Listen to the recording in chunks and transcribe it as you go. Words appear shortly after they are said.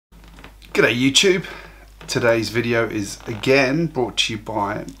G'day YouTube. Today's video is again brought to you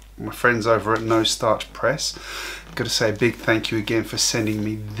by my friends over at No Starch Press. Got to say a big thank you again for sending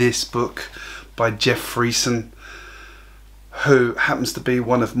me this book by Jeff Friesen, who happens to be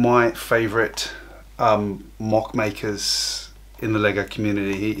one of my favourite mock makers in the LEGO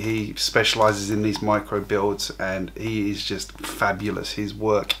community. He specialises in these micro builds and he is just fabulous. His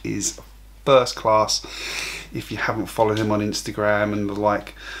work is first class. If you haven't followed him on Instagram and the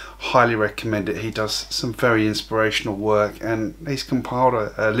like, highly recommend it. He does some very inspirational work and he's compiled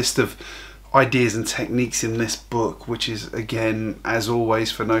a list of ideas and techniques in this book, which is, again, as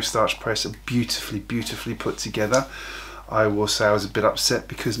always for No Starch Press, beautifully put together. I will say I was a bit upset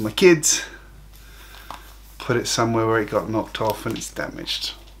because my kids put it somewhere where it got knocked off and it's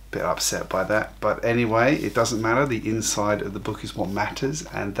damaged. Bit upset by that, but anyway, it doesn't matter. The inside of the book is what matters,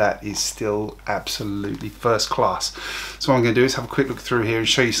 and that is still absolutely first class. So what I'm going to do is have a quick look through here and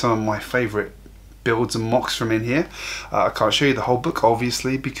show you some of my favorite builds and mocks from in here. I can't show you the whole book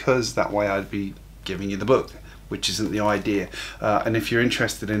obviously, because that way I'd be giving you the book, which isn't the idea. And if you're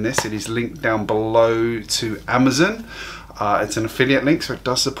interested in this, it is linked down below to Amazon. It's an affiliate link, so it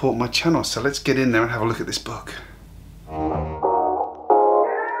does support my channel. So let's get in there and have a look at this book.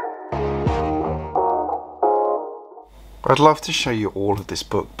 I'd love to show you all of this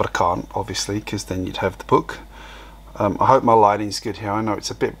book, but I can't, obviously, because then you'd have the book. I hope my lighting's good here. I know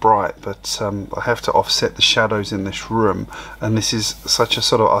it's a bit bright, but I have to offset the shadows in this room, and this is such a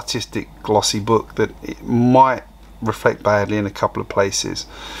sort of artistic, glossy book that it might reflect badly in a couple of places.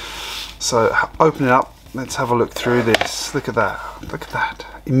 So open it up, let's have a look through this. Look at that, look at that.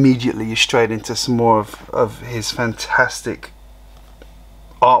 Immediately you're straight into some more of his fantastic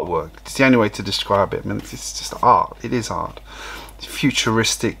artwork. It's the only way to describe it. I mean, it's just art. It is art. It's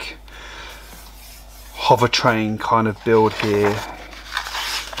futuristic hover train kind of build here.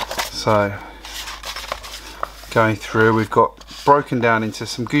 So going through, we've got broken down into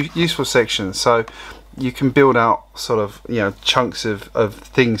some useful sections, so you can build out sort of, you know, chunks of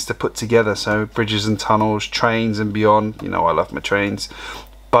things to put together. So bridges and tunnels, trains and beyond. You know, I love my trains.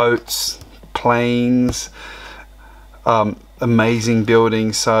 Boats, planes, amazing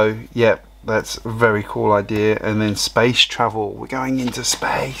buildings. So yeah, that's a very cool idea. And then space travel, we're going into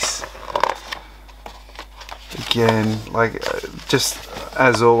space again, like just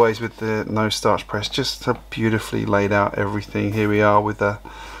as always with the No Starch Press, just so beautifully laid out everything. Here we are with the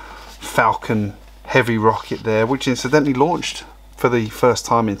Falcon heavy rocket there, which incidentally launched for the first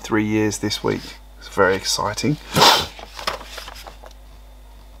time in 3 years this week. It's very exciting.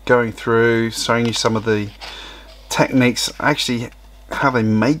 Going through, showing you some of the techniques, actually how they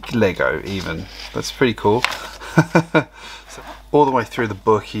make Lego even. That's pretty cool. So all the way through the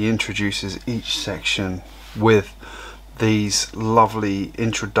book he introduces each section with these lovely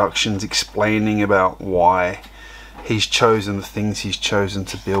introductions explaining about why he's chosen the things he's chosen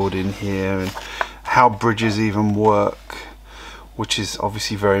to build in here and how bridges even work, which is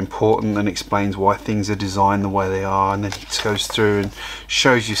obviously very important, and explains why things are designed the way they are. And then he goes through and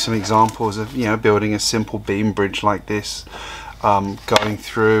shows you some examples of, you know, building a simple beam bridge like this, going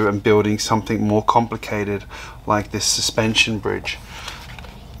through and building something more complicated like this suspension bridge.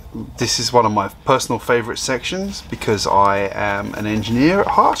 This is one of my personal favorite sections because I am an engineer at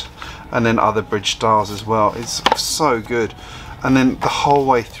heart, and then other bridge styles as well. It's so good. And then the whole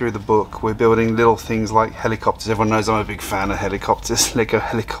way through the book we're building little things like helicopters. Everyone knows I'm a big fan of helicopters, Lego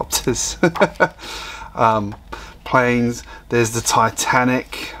helicopters. Planes, there's the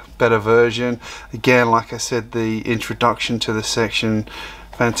Titanic, better version. Again, like I said, the introduction to the section,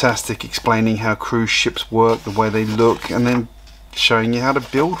 fantastic, explaining how cruise ships work, the way they look, and then showing you how to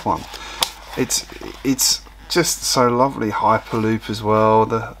build one. It's just so lovely. Hyperloop as well,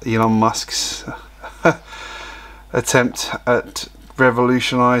 the Elon Musk's attempt at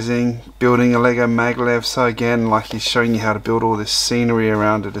revolutionizing building a Lego maglev. So again, like, he's showing you how to build all this scenery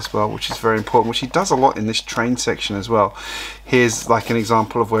around it as well, which is very important, which he does a lot in this train section as well. Here's like an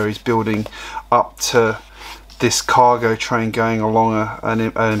example of where he's building up to this cargo train going along an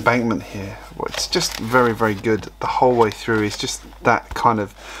embankment here. Well, it's just very good the whole way through. It's just that kind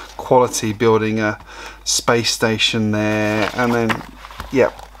of quality, building a space station there, and then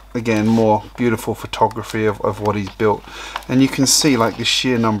yeah, again, more beautiful photography of what he's built. And you can see like the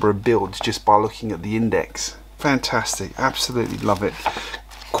sheer number of builds just by looking at the index. Fantastic, absolutely love it.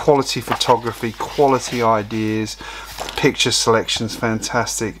 Quality photography, quality ideas, picture selections,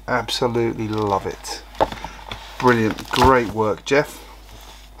 fantastic, absolutely love it. Brilliant, great work, Jeff.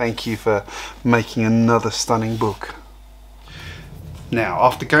 Thank you for making another stunning book. Now,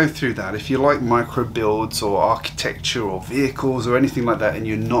 after going through that, if you like micro builds or architecture or vehicles or anything like that and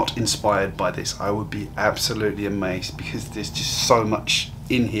you're not inspired by this, I would be absolutely amazed, because there's just so much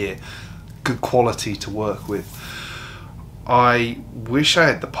in here, good quality to work with. I wish I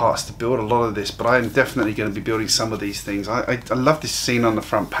had the parts to build a lot of this, but I am definitely going to be building some of these things. I love this scene on the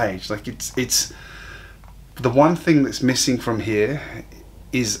front page. Like, it's the one thing that's missing from here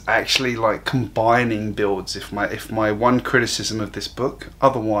is actually like combining builds. If my one criticism of this book,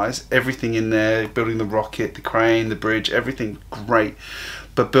 otherwise everything in there, building the rocket, the crane, the bridge, everything great,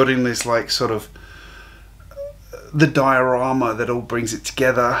 but building this like sort of the diorama that all brings it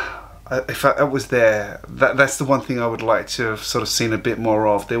together, if I was there, that's the one thing I would like to have sort of seen a bit more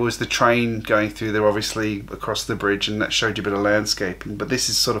of. There was the train going through there obviously across the bridge, and that showed you a bit of landscaping, but this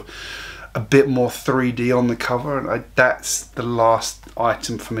is sort of a bit more 3D on the cover, and that's the last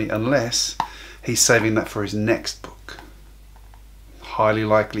item for me, unless he's saving that for his next book. Highly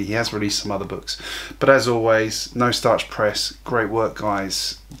likely he has released some other books. But as always, No Starch Press, great work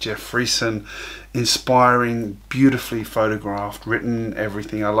guys. Jeff Friesen, inspiring, beautifully photographed, written,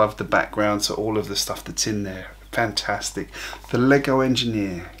 everything. I love the background, so all of the stuff that's in there, fantastic. The Lego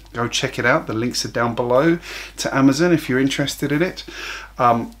Engineer, go check it out. The links are down below to Amazon if you're interested in it.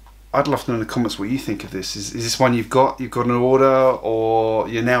 I'd love to know in the comments what you think of this. Is this one you've got an order, or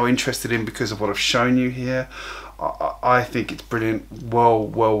you're now interested in because of what I've shown you here? I think it's brilliant, well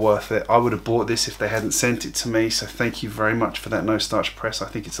worth it. I would have bought this if they hadn't sent it to me, so thank you very much for that, No Starch Press. I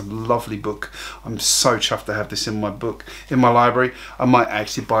think it's a lovely book. I'm so chuffed to have this in my library. I might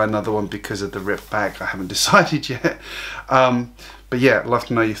actually buy another one because of the ripped back. I haven't decided yet. But yeah, I'd love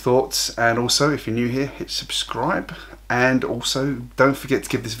to know your thoughts, and also if you're new here, hit subscribe, and also don't forget to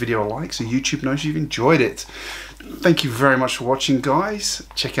give this video a like so YouTube knows you've enjoyed it. Thank you very much for watching guys.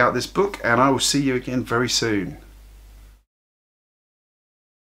 Check out this book, and I will see you again very soon.